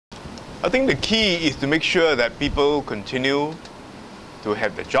I think the key is to make sure that people continue to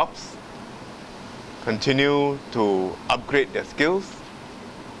have the jobs, continue to upgrade their skills,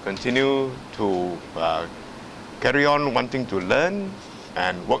 continue to carry on wanting to learn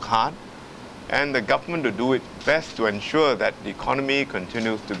and work hard, and the government to do it best to ensure that the economy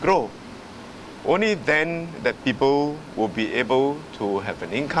continues to grow. Only then that people will be able to have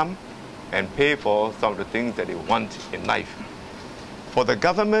an income and pay for some of the things that they want in life. For the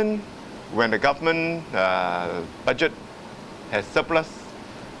government, when the government budget has surplus,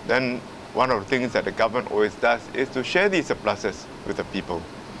 then one of the things that the government always does is to share these surpluses with the people.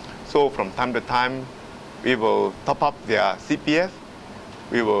 So from time to time, we will top up their CPF,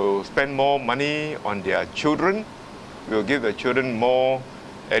 we will spend more money on their children, we will give the children more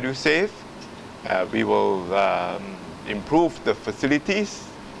EduSave, we will improve the facilities,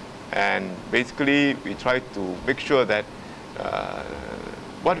 and basically we try to make sure that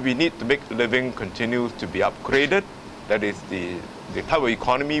what we need to make a living continues to be upgraded. That is the type of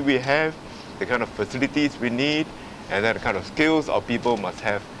economy we have, the kind of facilities we need, and then the kind of skills our people must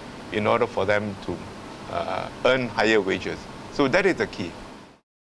have in order for them to earn higher wages. So that is the key.